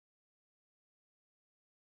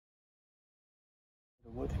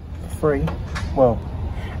Wood for free. Well,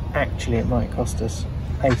 actually it might cost us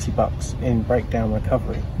 $80 in breakdown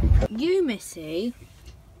recovery because you, Missy,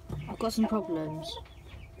 I've got some problems.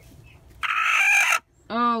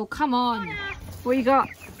 Oh, come on. What you got?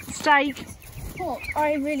 Steak? What?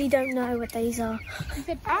 I really don't know what these are.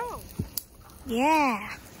 Oh.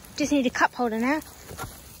 Yeah. Just need a cup holder now.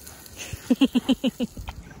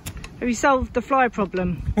 Have you solved the fly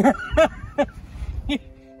problem?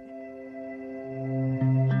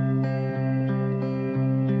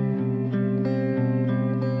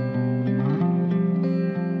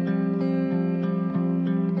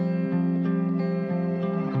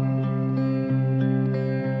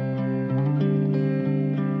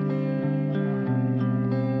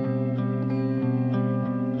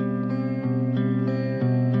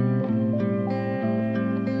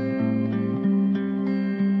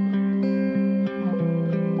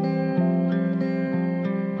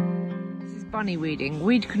 Bunny weeding,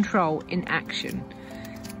 weed control in action.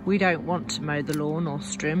 We don't want to mow the lawn or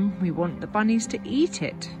trim, we want the bunnies to eat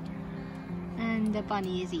it. And the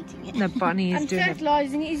bunny is eating it. The bunny is and doing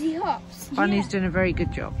fertilising it as he hops. Bunny's doing a very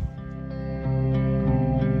good job.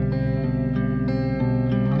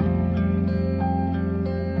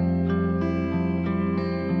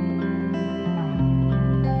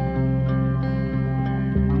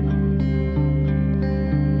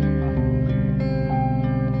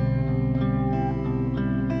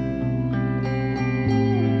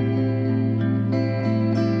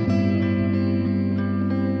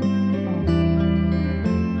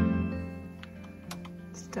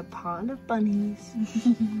 A pile of bunnies.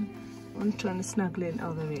 I'm trying to snuggle in.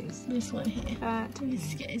 Oh, there it is. This one here.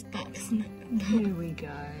 Let's get his back snuggled. Here we go.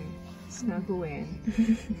 Snuggle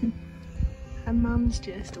in. And Mum's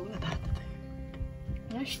just all about the food.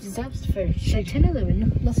 Yeah, she deserves the food. She had 10 of them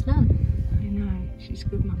and lost none. I know. She's a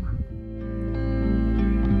good mama.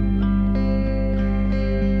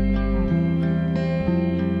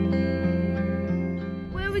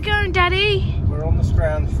 Where are we going, Daddy? we're on the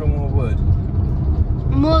scrounge for more wood.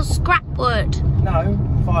 More scrap wood. No,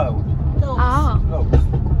 firewood. Oh. Logs.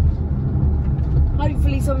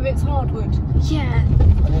 Hopefully some of it's hardwood. Yeah.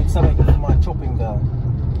 I need something for my chopping girl.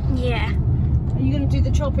 Yeah. Are you going to do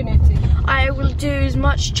the chopping, Etty? I will do as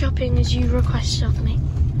much chopping as you request of me.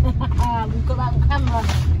 We've got that on camera.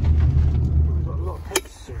 We've got a lot of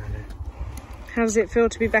papers around here. How does it feel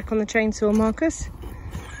to be back on the chainsaw, Marcus?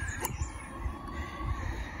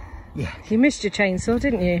 Yeah. You missed your chainsaw,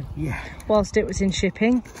 didn't you? Yeah. Whilst it was in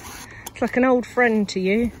shipping. It's like an old friend to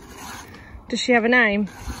you. Does she have a name?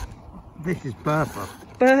 This is Bertha.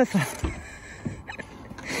 Bertha.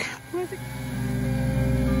 Where's it?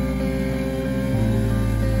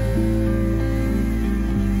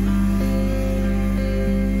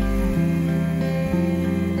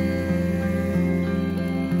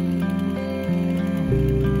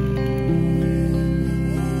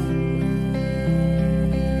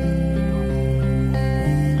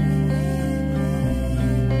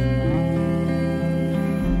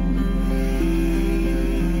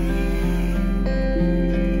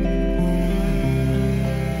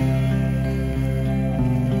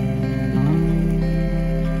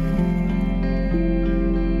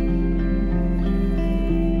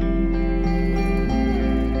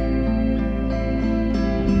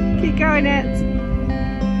 Keep going, Ed.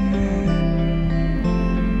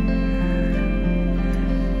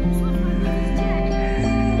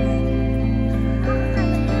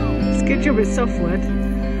 It's a good job it's softwood.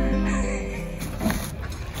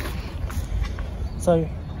 So,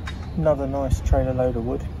 another nice trailer load of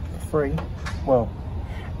wood for free. Well,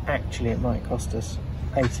 actually it might cost us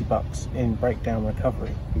 $80 in breakdown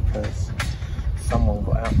recovery because someone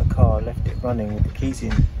got out the car, left it running with the keys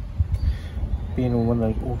in. Being on one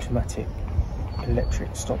of those automatic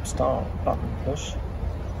electric stop-start button push,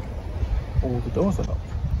 all the doors are locked.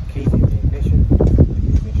 Keys in the ignition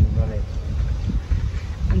running.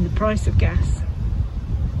 And the price of gas.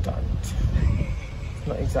 Don't. It's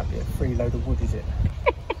not exactly a free load of wood, is it?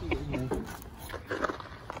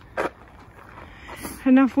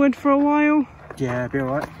 Enough wood for a while? Yeah, it'll be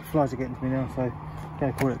alright. Flies are getting to me now, so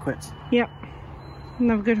gotta call it quits. Yep.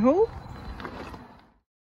 Another good haul.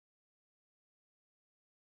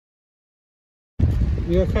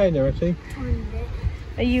 You okay there, Etty?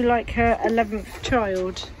 Are you like her 11th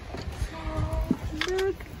child?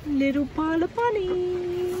 Look, little pile of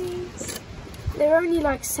bunnies. They're only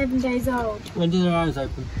like 7 days old. When do their eyes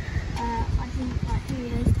open? I think like 3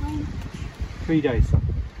 days time. 3 days.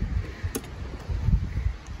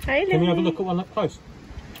 Hey, Can we have a look at one up close?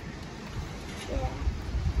 Yeah.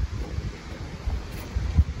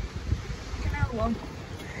 Another one.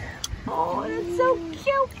 Oh, they're so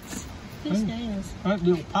cute. These nails. They like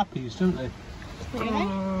little puppies, don't they? Really?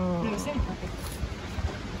 Oh. No, it's only puppy.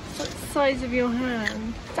 What size of your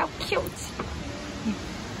hand? So cute.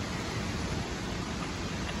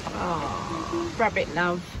 Oh, rabbit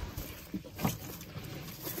love.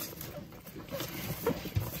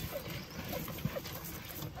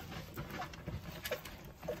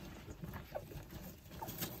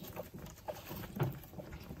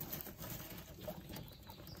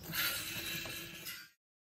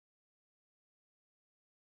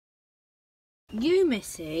 You,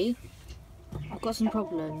 Missy, I've got some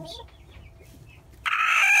problems.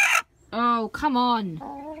 Oh, come on.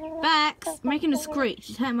 Bex, making a screech.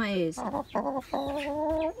 It's hurting my ears. Can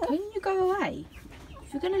you go away?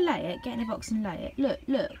 If you're going to lay it, get in a box and lay it. Look,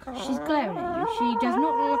 look. She's glaring at you. She does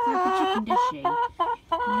not look like a chicken, does she?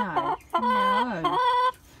 No.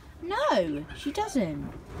 No. No, she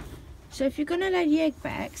doesn't. So if you're going to lay the egg,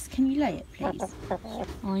 Bex, can you lay it, please?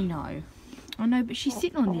 I know. I know, but she's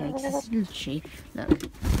sitting on the eggs, isn't she? Look.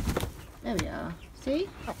 There we are. See?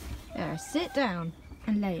 There, sit down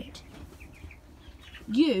and lay it.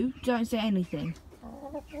 You don't say anything.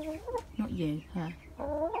 Not you, her.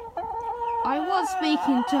 I was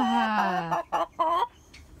speaking to her.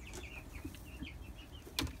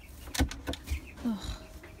 Ugh.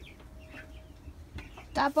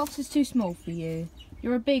 That box is too small for you.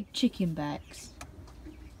 You're a big chicken, Bex.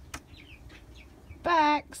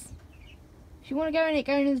 Bex! If you want to go in it,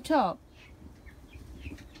 go into the top.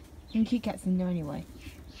 And Kit Kat's in there anyway.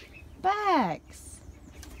 Bex!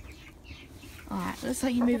 Alright, looks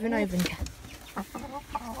like you're moving over.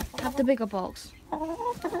 Have the bigger box.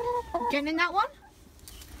 Getting in that one?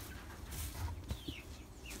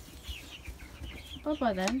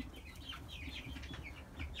 Bye-bye then.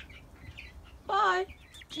 Bye.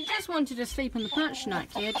 She just wanted to sleep on the perch tonight,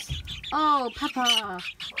 kids. Oh, Peppa.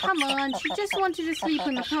 Come on, she just wanted to sleep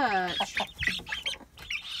on the perch.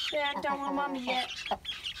 Yeah, don't want mummy yet.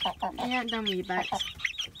 I ain't done with you, Bex.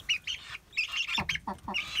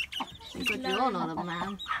 Think what you're on a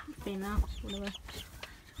man. Female, whatever.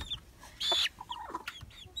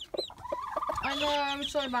 I know, I'm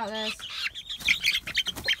sorry about this.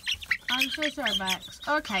 I'm so sorry, Bex.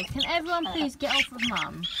 Okay, can everyone please get off of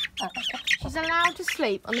Mum? She's allowed to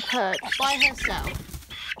sleep on the perch by herself.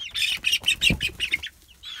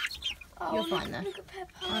 Oh, you're fine there. Look at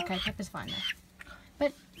Peppa. Okay, Peppa's fine there.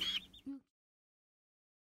 But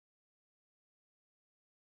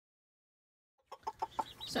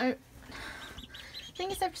so, I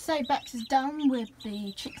think it's safe to say Bex is done with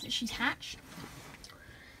the chicks that she's hatched.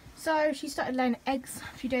 So she started laying eggs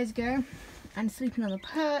a few days ago and sleeping on the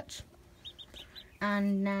perch.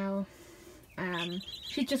 And now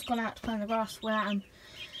she's just gone out to play on the grass without them.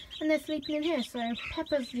 And they're sleeping in here. So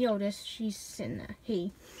Peppa's the oldest, she's sitting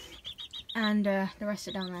there, and the rest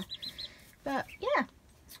are down there. But yeah,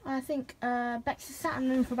 I think Bex has sat in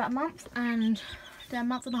the room for about a month and they're a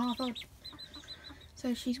month and a half old.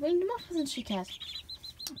 So she's weaned them off, hasn't she, Kaz?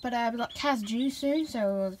 But we've got Kaz due soon,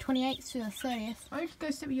 so the 28th to the 30th. I'll just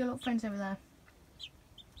go sit with your little friends over there.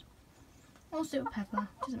 I'll sit with Peppa,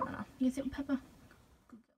 doesn't matter. You can sit with Peppa.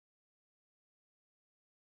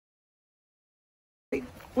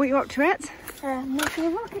 What are you up to, Ed? Making a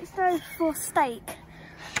rocket stove for steak.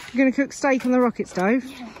 You're going to cook steak on the rocket stove?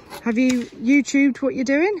 Yeah. Have you YouTubed what you're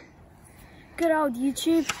doing? Good old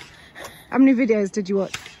YouTube. How many videos did you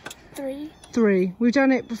watch? 3. 3. We've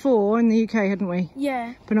done it before in the UK, hadn't we?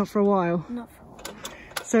 Yeah. But not for a while. Not for a while.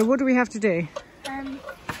 So what do we have to do? I'm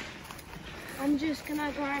just going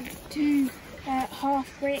to grab 2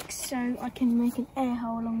 half bricks so I can make an air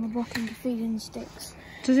hole along the bottom to feed in the sticks.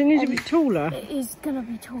 Does it need to be taller? It is going to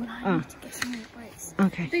be taller. I need to get some more bricks.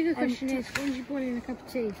 Okay. The bigger question is, when are you boiling a cup of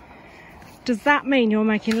tea? Does that mean you're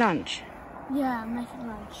making lunch? Yeah, I'm making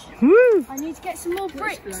lunch. Woo! I need to get some more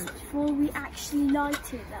bricks before we actually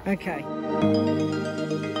light it. Okay.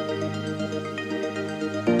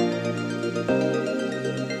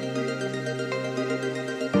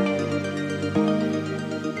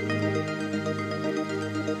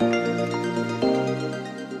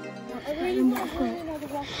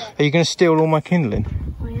 Are you going to steal all my kindling?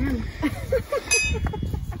 I am.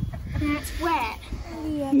 That's wet.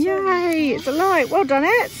 Yay! It's a light. Well done,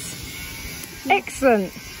 Ed.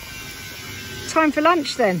 Excellent. Time for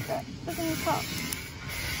lunch then. Look in the top.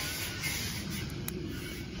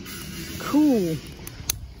 Cool.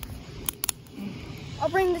 I'll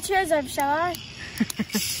bring the chairs over, shall I?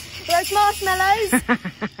 Roast marshmallows.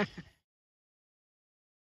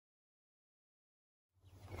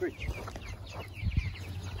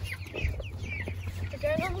 We're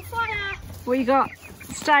going on the fire. What you got?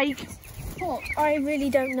 Steak. pork. I really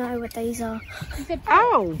don't know what these are.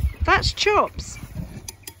 Oh, that's chops.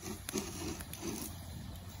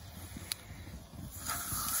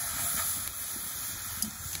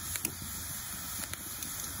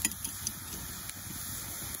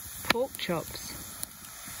 Pork chops.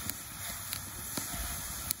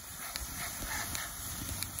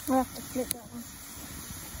 We'll have to flip that one.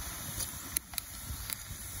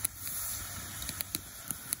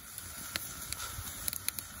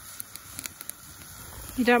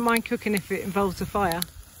 You don't mind cooking if it involves a fire?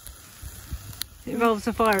 If it involves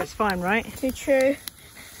a fire, it's fine, right? Too true. I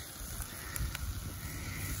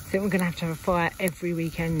think we're going to have a fire every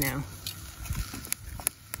weekend now.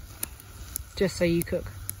 Just so you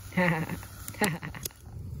cook.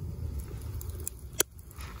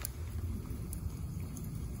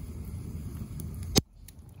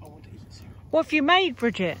 What have you made,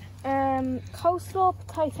 Bridget? Coleslaw,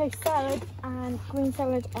 potato salad, and green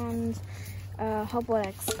salad, and hard-boiled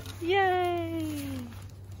eggs. Yay!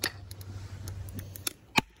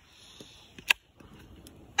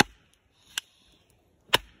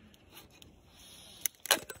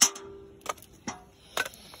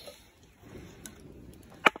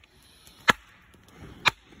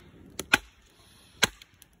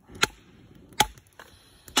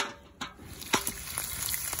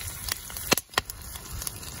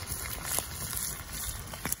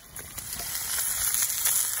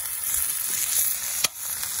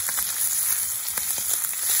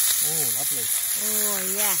 Oh, lovely. Oh,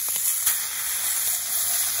 yeah.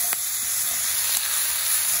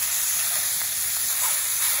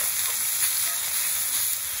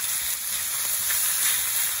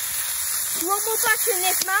 You want more butter in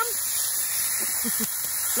this, Mum?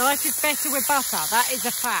 Life is better with butter, that is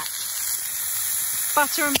a fact.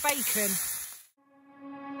 Butter and bacon.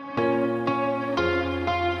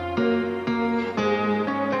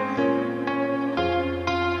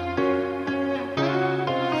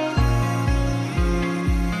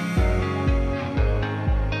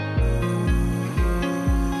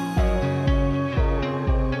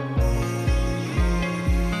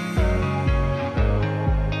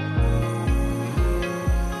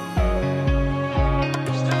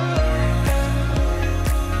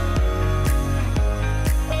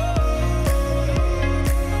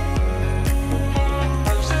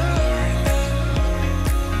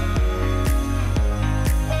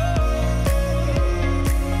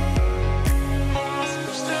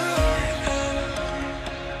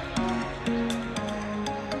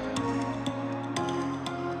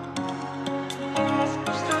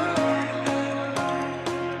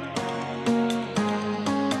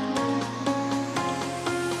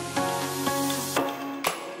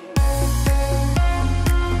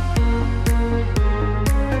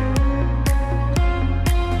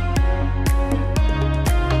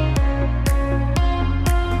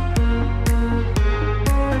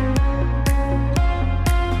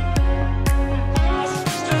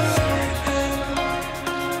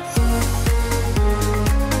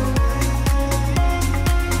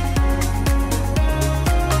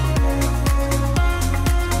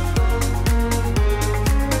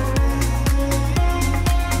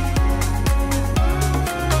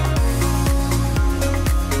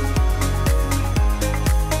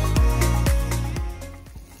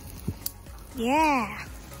 Yeah.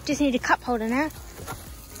 Just need a cup holder now.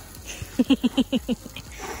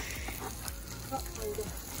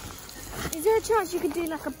 Is there a chance you could do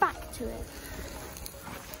like a back to it?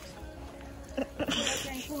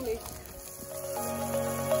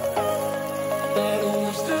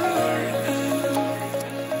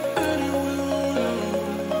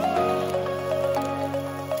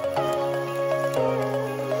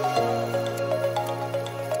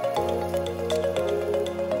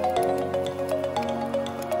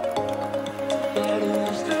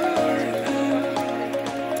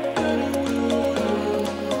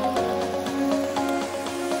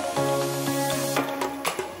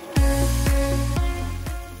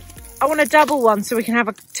 I want a double one so we can have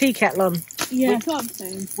a tea kettle on. Yeah, that's what I'm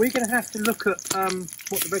saying. We're going to have to look at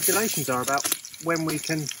what the regulations are about when we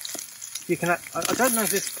can. You can. I don't know if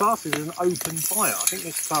this class is an open fire. I think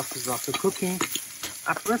this class is like a cooking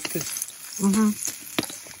apparatus.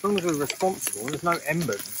 Because as long as we're responsible, there's no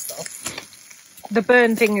embers and stuff. The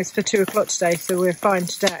burn thing is for 2 o'clock today, so we're fine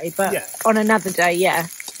today. But Yeah. on another day, yeah,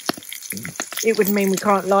 it would mean we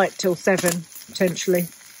can't light till 7 potentially.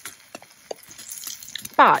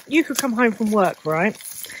 But you could come home from work, right?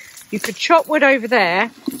 You could chop wood over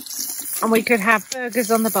there and we could have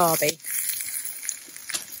burgers on the barbie.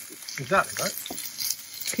 Exactly, right?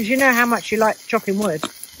 Because you know how much you like chopping wood.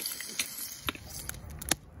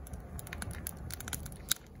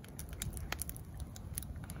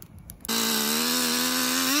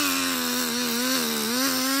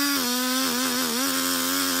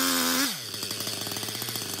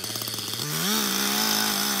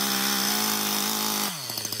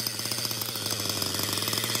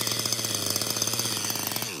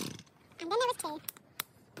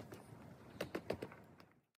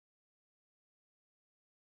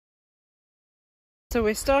 So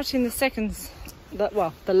we're starting the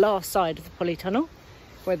last side of the polytunnel,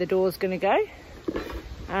 where the door's going to go.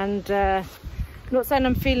 And I'm not saying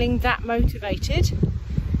I'm feeling that motivated.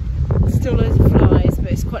 Still loads of flies, but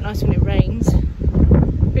it's quite nice when it rains.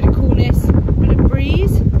 Bit of coolness, bit of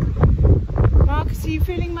breeze. Marcus, are you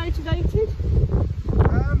feeling motivated?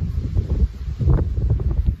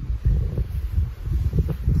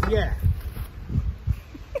 Yeah.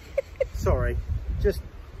 Sorry, just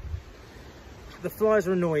the flies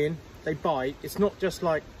are annoying. They bite. It's not just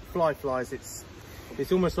like flies. It's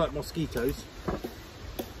almost like mosquitoes.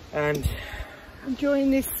 And Enjoying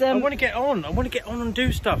this. I want to get on. I want to get on and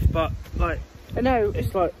do stuff, but like I know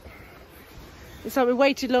it's like we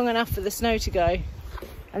waited long enough for the snow to go,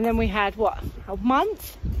 and then we had what, a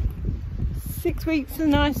month, 6 weeks of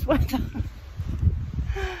nice weather,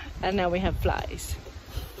 and now we have flies.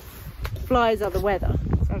 Flies are the weather.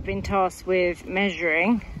 So I've been tasked with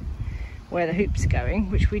measuring where the hoops are going,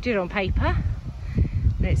 which we did on paper,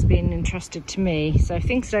 and it's been entrusted to me. So if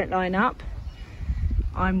things don't line up,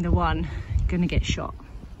 I'm the one gonna get shot.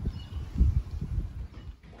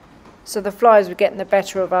 So the flies were getting the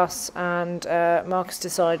better of us, and Marcus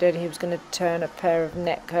decided he was going to turn a pair of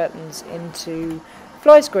net curtains into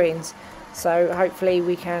fly screens. So hopefully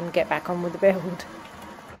we can get back on with the build.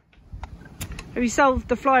 Have you solved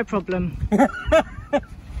the fly problem?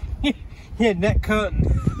 yeah, net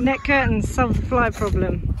curtain. Net curtains solve the fly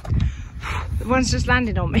problem. The one's just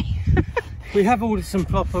landed on me. We have ordered some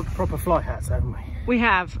proper fly hats, haven't we? We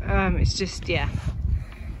have. It's just, yeah.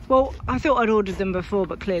 Well, I thought I'd ordered them before,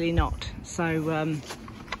 but clearly not. So,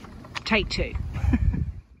 take two.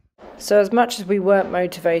 So as much as we weren't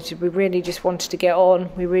motivated, we really just wanted to get on.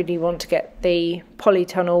 We really want to get the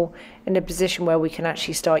polytunnel in a position where we can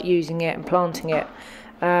actually start using it and planting it.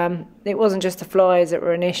 It wasn't just the flies that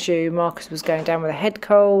were an issue. Marcus was going down with a head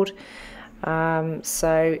cold,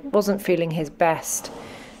 so wasn't feeling his best.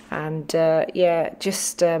 And yeah,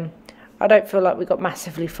 just I don't feel like we got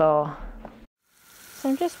massively far. So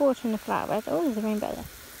I'm just watering the flower bed. Oh, there's a rainbow there.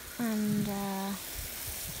 And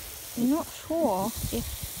I'm not sure if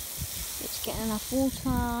it's getting enough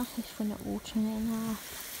water, if we're not watering it enough.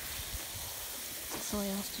 The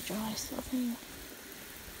soil has to dry, sort of thing.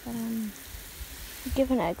 But I'm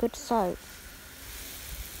giving it a good soak.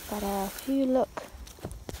 But if you look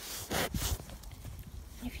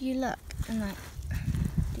and like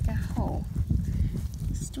dig a hole,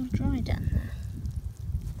 it's still dry down there.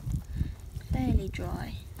 Fairly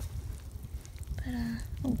dry. But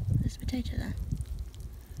oh, there's a potato there.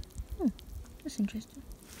 Oh, that's interesting.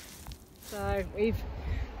 So we've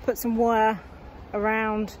put some wire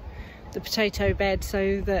around the potato bed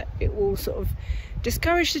so that it will sort of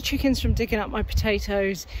discourage the chickens from digging up my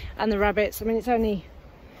potatoes and the rabbits. I mean, it's only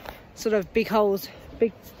sort of big holes,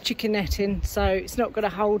 big chicken netting, so it's not going to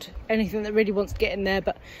hold anything that really wants to get in there,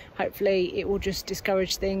 but hopefully it will just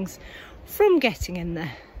discourage things from getting in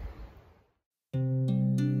there.